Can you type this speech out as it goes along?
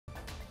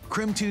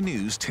KREM 2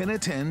 News 10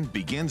 at 10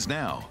 begins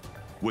now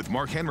with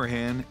Mark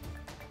Hanrahan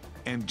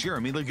and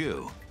Jeremy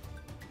Legoo.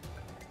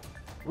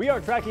 We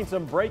are tracking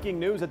some breaking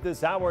news at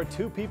this hour.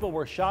 2 people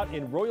were shot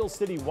in Royal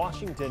City,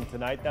 Washington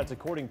tonight. That's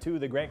according to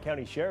the Grant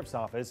County Sheriff's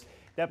Office.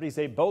 Deputies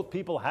say both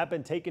people have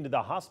been taken to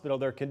the hospital.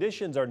 Their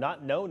conditions are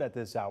not known at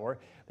this hour.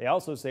 They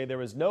also say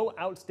there is no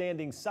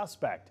outstanding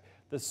suspect.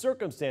 The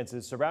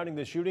circumstances surrounding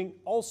the shooting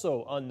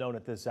also unknown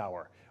at this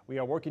hour. We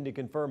are working to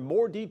confirm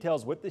more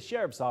details with the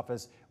Sheriff's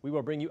Office. We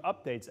will bring you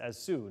updates as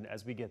soon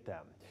as we get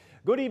them.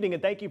 Good evening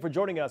and thank you for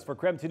joining us for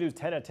KREM 2 News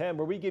 10 at 10,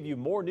 where we give you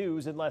more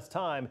news in less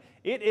time.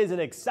 It is an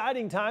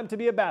exciting time to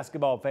be a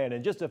basketball fan.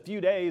 In just a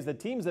few days, the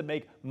teams that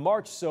make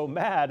March so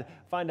mad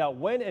find out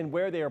when and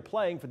where they are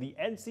playing for the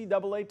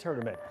NCAA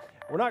tournament.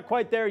 We're not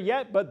quite there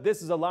yet, but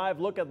this is a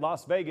live look at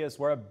Las Vegas,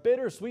 where a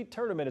bittersweet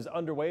tournament is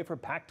underway for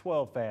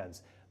Pac-12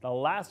 fans. The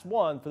last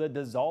one for the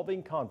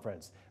dissolving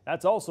conference.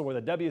 That's also where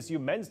the WSU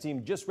men's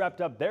team just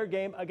wrapped up their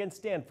game against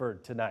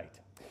Stanford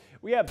tonight.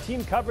 We have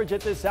team coverage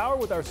at this hour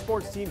with our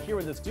sports team here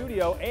in the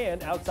studio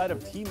and outside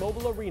of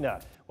T-Mobile Arena.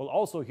 We'll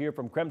also hear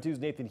from KREM 2's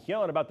Nathan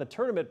Hyun about the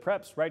tournament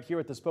preps right here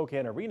at the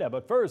Spokane Arena.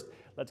 But first,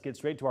 let's get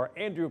straight to our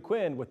Andrew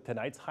Quinn with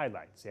tonight's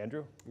highlights.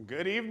 Andrew?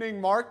 Good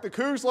evening, Mark. The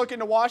Cougs looking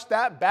to wash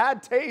that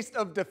bad taste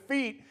of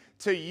defeat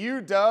to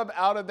UW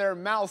out of their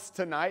mouths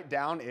tonight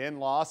down in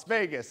Las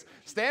Vegas.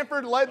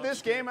 Stanford led this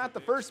game at the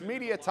first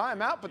media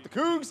timeout, but the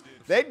Cougs,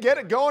 they'd get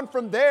it going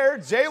from there.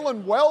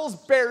 Jalen Wells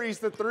buries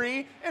the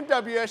 3, and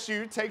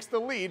WSU takes the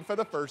lead for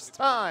the first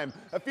time.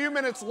 A few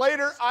minutes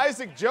later,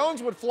 Isaac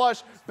Jones would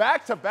flush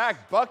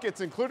back-to-back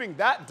buckets, including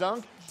that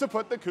dunk, to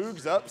put the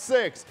Cougs up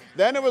 6.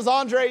 Then it was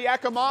Andre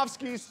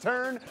Yakimovsky's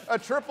turn. A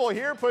triple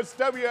here puts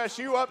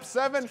WSU up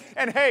 7.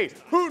 And hey,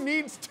 who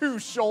needs 2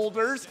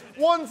 shoulders?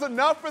 One's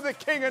enough for the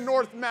King of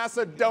North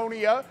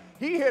Macedonia.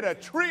 He hit a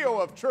trio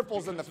of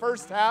triples in the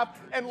first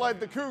half and led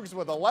the Cougs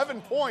with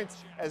 11 points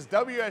as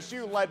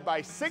WSU led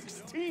by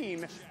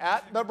 16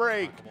 at the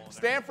break.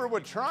 Stanford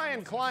would try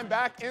and climb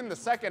back in the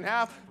second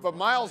half, but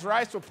Miles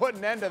Rice would put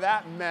an end to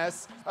that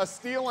mess. A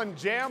steal and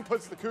jam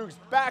puts the Cougs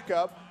back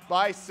up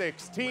by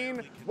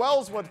 16.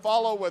 Wells would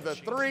follow with a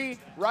 3.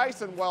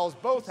 Rice and Wells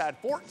both had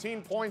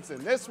 14 points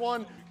in this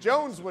one.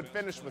 Jones would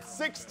finish with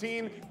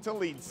 16 to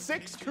lead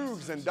 6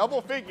 Cougs in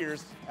double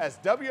figures as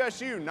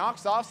WSU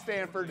knocks off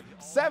Stanford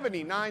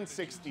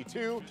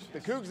 79-62. The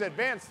Cougs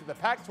advance to the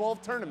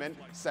Pac-12 tournament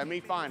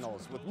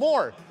semifinals. With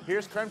more,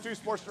 here's KREM 2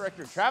 Sports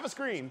Director Travis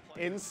Green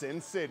in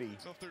Sin City.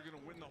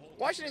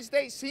 Washington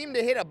State seemed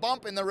to hit a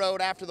bump in the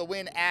road after the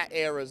win at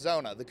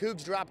Arizona. The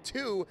Cougs dropped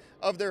 2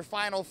 of their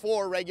final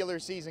 4 regular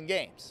season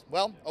games.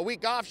 Well, a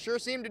week off sure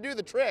seemed to do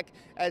the trick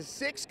as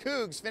 6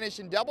 Cougs finished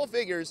in double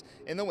figures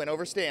in the win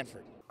over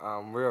Stanford.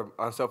 We're an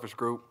unselfish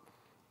group.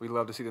 We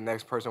love to see the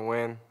next person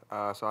win,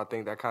 so I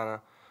think that kind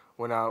of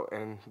went out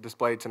and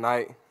displayed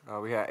tonight.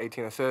 We had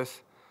 18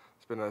 assists.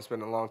 It's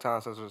been a long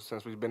time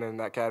since we've been in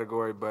that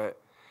category, but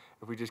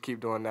if we just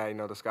keep doing that, you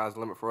know, the sky's the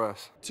limit for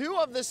us. 2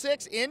 of the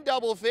 6 in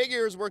double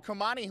figures were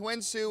Kamani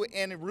Huensu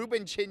and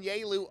Ruben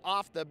Chinyelu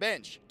off the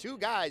bench. 2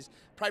 guys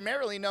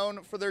primarily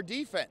known for their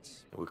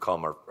defense. We call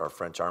him our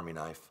French Army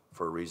knife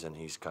for a reason.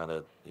 He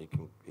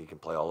can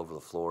play all over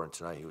the floor, and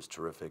tonight he was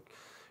terrific.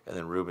 And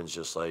then Ruben's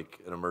just like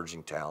an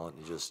emerging talent.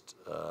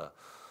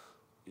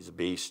 He's a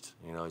beast.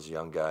 You know, he's a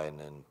young guy, and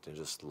I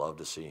just love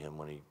to see him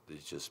when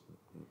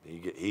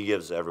he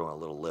gives everyone a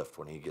little lift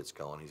when he gets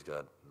going. He's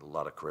got a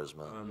lot of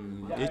charisma.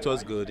 It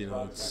was good, you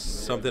know. It's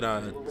something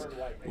I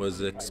was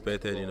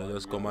expected, you know,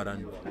 just come out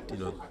and, you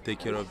know, take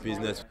care of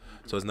business.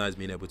 So it's nice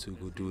being able to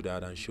go do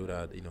that and show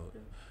that, you know,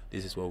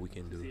 this is what we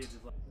can do.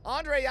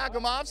 Andre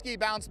Yakimovsky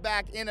bounced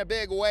back in a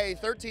big way,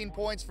 13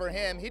 points for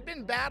him. He'd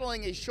been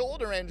battling a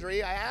shoulder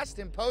injury. I asked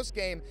him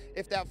post-game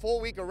if that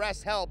full week of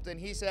rest helped, and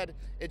he said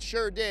it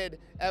sure did,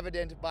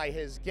 evident by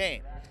his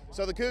game.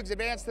 So the Cougs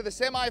advance to the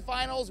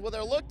semifinals with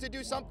their look to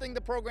do something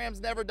the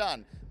program's never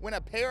done, win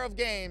a pair of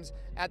games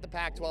at the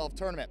Pac-12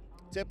 tournament.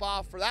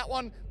 Tip-off for that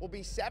one will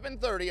be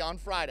 7:30 on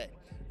Friday.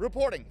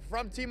 Reporting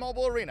from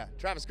T-Mobile Arena,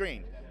 Travis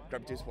Green,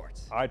 KREM 2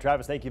 Sports. All right,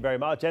 Travis, thank you very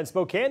much. And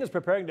Spokane is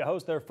preparing to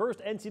host their first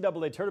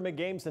NCAA tournament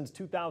game since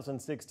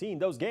 2016.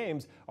 Those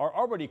games are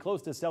already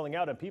close to selling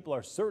out, and people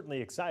are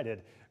certainly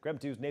excited. KREM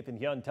 2's Nathan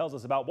Hyun tells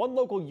us about one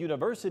local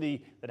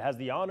university that has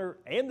the honor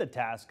and the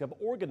task of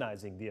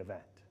organizing the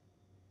event.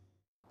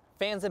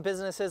 Fans and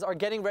businesses are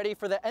getting ready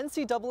for the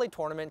NCAA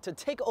tournament to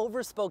take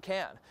over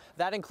Spokane.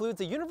 That includes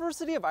the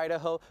University of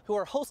Idaho, who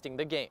are hosting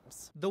the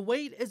games. The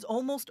wait is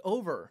almost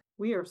over.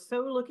 We are so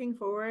looking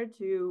forward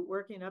to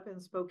working up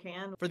in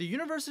Spokane. For the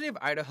University of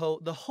Idaho,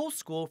 the host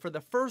school for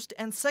the first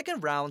and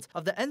second rounds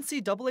of the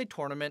NCAA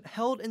tournament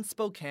held in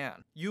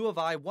Spokane. U of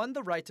I won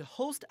the right to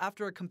host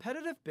after a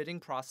competitive bidding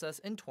process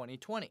in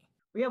 2020.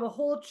 We have a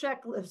whole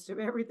checklist of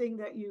everything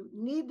that you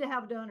need to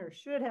have done or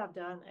should have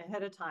done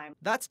ahead of time.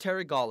 That's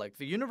Terry Golick,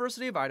 the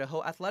University of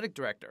Idaho athletic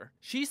director.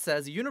 She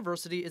says the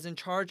university is in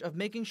charge of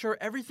making sure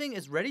everything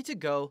is ready to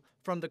go,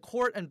 from the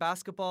court and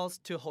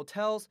basketballs to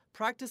hotels,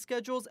 practice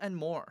schedules, and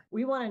more.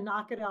 We want to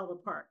knock it out of the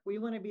park. We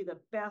want to be the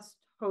best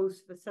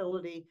host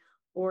facility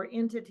or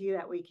entity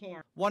that we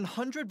can.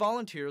 100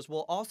 volunteers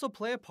will also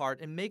play a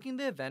part in making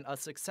the event a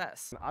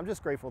success. I'm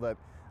just grateful that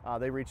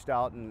they reached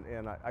out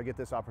and I get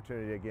this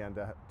opportunity again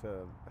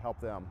to help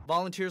them.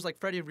 Volunteers like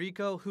Freddie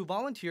Rico, who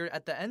volunteered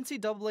at the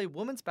NCAA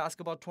Women's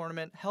Basketball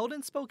Tournament held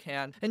in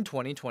Spokane in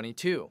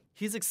 2022.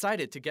 He's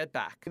excited to get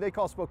back. They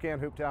call Spokane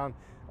Hooptown,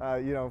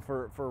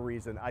 for a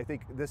reason. I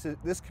think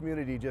this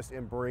community just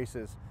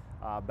embraces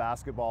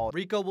basketball.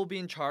 Rico will be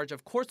in charge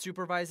of court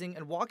supervising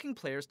and walking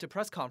players to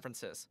press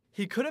conferences.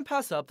 He couldn't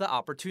pass up the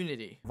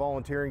opportunity.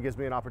 Volunteering gives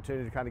me an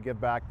opportunity to kind of give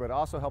back, but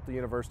also help the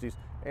universities.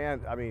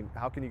 And I mean,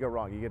 how can you go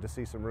wrong? You get to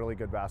see some really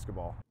good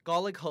basketball.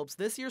 Golick hopes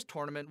this year's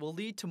tournament will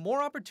lead to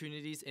more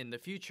opportunities in the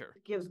future.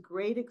 It gives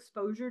great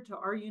exposure to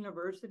our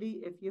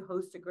university if you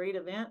host a great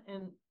event,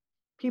 and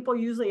people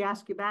usually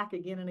ask you back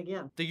again and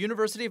again. The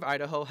University of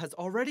Idaho has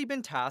already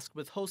been tasked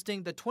with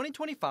hosting the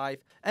 2025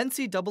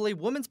 NCAA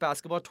Women's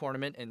Basketball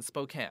Tournament in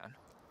Spokane.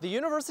 The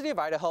University of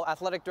Idaho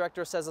athletic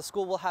director says the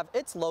school will have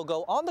its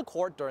logo on the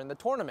court during the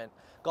tournament.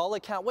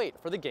 Golick can't wait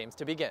for the games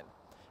to begin.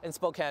 In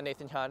Spokane,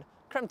 Nathan Han,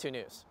 KREM 2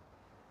 News.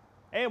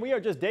 And we are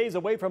just days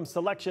away from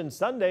Selection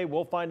Sunday.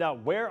 We'll find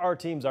out where our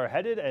teams are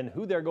headed and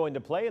who they're going to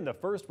play in the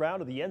first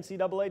round of the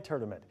NCAA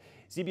tournament.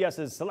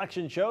 CBS's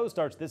Selection Show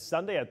starts this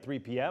Sunday at 3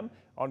 p.m.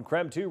 On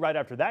KREM 2, right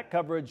after that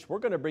coverage, we're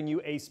going to bring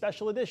you a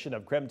special edition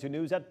of KREM 2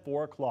 News at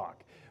 4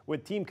 o'clock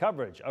with team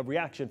coverage of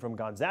reaction from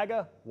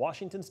Gonzaga,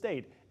 Washington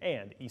State,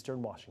 and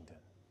Eastern Washington.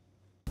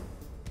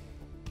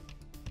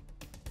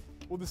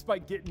 Well,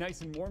 despite getting nice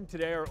and warm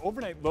today, our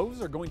overnight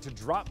lows are going to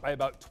drop by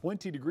about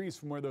 20 degrees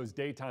from where those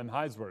daytime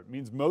highs were. It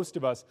means most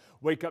of us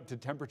wake up to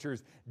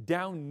temperatures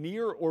down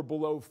near or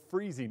below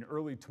freezing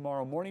early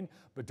tomorrow morning.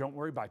 But don't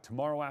worry, by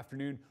tomorrow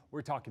afternoon,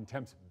 we're talking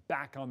temps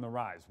back on the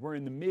rise. We're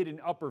in the mid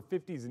and upper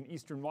 50s in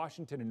eastern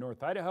Washington and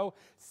North Idaho,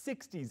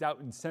 60s out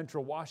in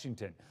central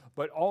Washington.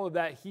 But all of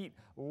that heat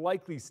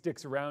likely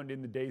sticks around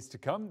in the days to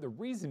come. The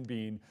reason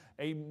being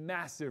a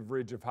massive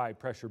ridge of high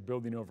pressure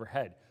building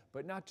overhead.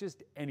 But not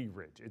just any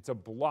ridge, it's a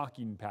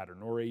blocking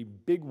pattern or a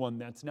big one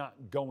that's not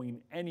going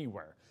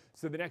anywhere.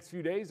 So the next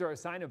few days are a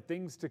sign of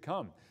things to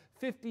come.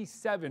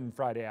 57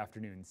 Friday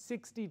afternoon,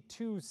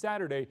 62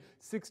 Saturday,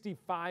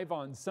 65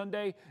 on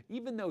Sunday.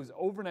 Even those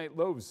overnight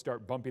lows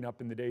start bumping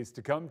up in the days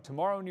to come.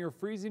 Tomorrow near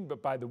freezing,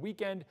 but by the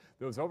weekend,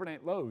 those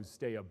overnight lows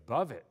stay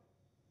above it.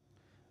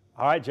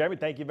 All right, Jeremy,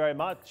 thank you very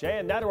much.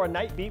 And now to our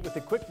night beat with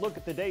a quick look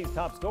at the day's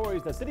top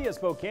stories. The city of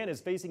Spokane is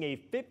facing a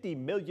 $50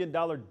 million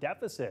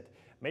deficit.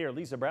 Mayor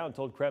Lisa Brown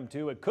told KREM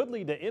 2 it could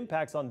lead to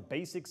impacts on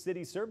basic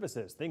city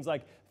services, things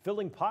like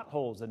filling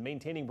potholes and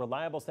maintaining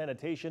reliable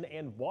sanitation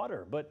and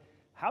water. But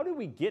how did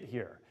we get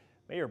here?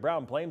 Mayor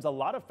Brown blames a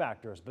lot of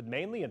factors, but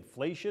mainly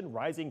inflation,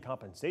 rising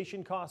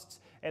compensation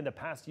costs, and the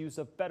past use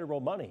of federal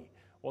money.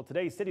 Well,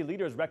 today, city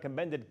leaders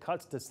recommended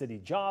cuts to city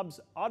jobs,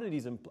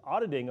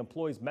 auditing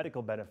employees'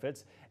 medical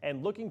benefits,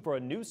 and looking for a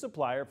new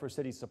supplier for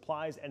city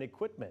supplies and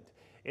equipment.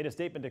 In a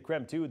statement to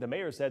KREM 2, the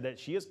mayor said that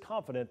she is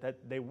confident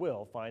that they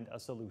will find a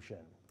solution.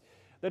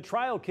 The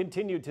trial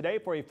continued today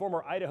for a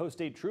former Idaho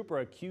State trooper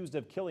accused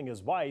of killing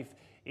his wife.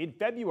 In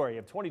February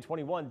of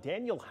 2021,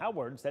 Daniel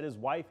Howard said his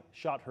wife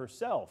shot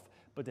herself,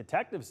 but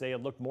detectives say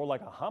it looked more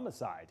like a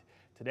homicide.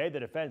 Today,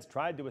 the defense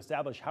tried to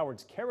establish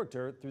Howard's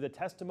character through the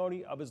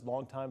testimony of his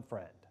longtime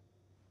friend.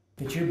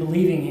 But you're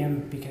believing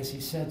him because he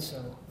said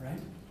so, right?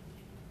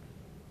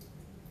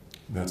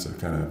 That's a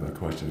kind of a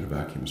question in a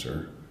vacuum,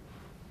 sir.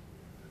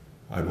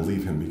 I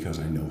believe him because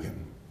I know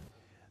him.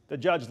 The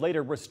judge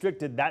later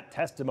restricted that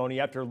testimony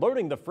after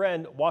learning the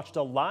friend watched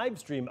a live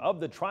stream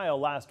of the trial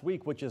last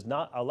week, which is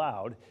not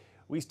allowed.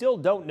 We still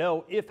don't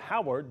know if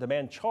Howard, the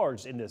man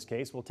charged in this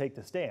case, will take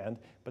the stand,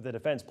 but the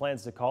defense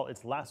plans to call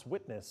its last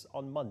witness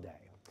on Monday.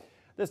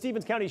 The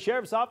Stevens County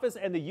Sheriff's Office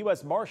and the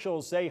U.S.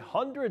 Marshals say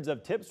hundreds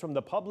of tips from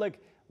the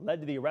public led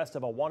to the arrest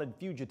of a wanted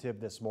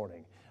fugitive this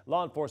morning.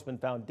 Law enforcement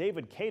found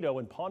David Cato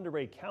in Pend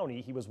Oreille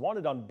County. He was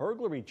wanted on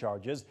burglary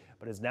charges,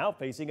 but is now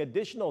facing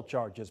additional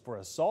charges for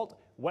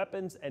assault,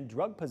 weapons, and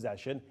drug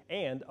possession,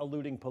 and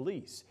eluding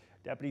police.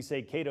 Deputies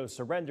say Cato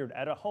surrendered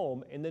at a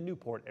home in the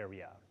Newport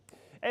area.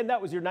 And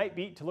that was your Night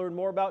Beat. To learn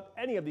more about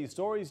any of these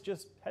stories,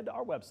 just head to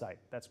our website.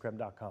 That's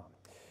KREM.com.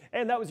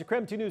 And that was your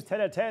KREM 2 News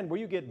 10 at 10, where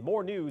you get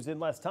more news in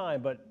less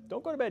time. But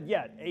don't go to bed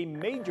yet. A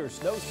major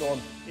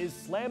snowstorm is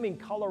slamming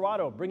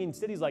Colorado, bringing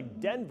cities like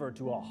Denver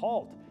to a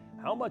halt.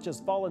 How much has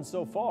fallen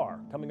so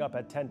far? Coming up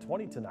at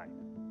 10:20 tonight.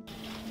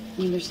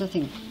 I mean, there's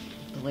nothing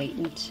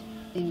blatant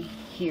in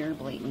here,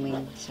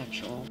 blatantly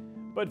sexual.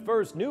 But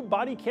first, new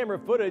body camera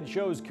footage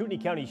shows Kootenai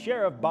County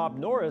Sheriff Bob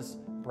Norris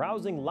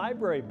browsing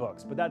library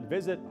books, but that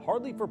visit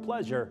hardly for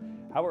pleasure.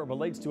 How it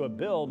relates to a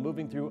bill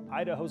moving through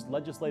Idaho's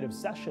legislative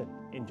session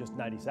in just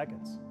 90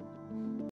 seconds.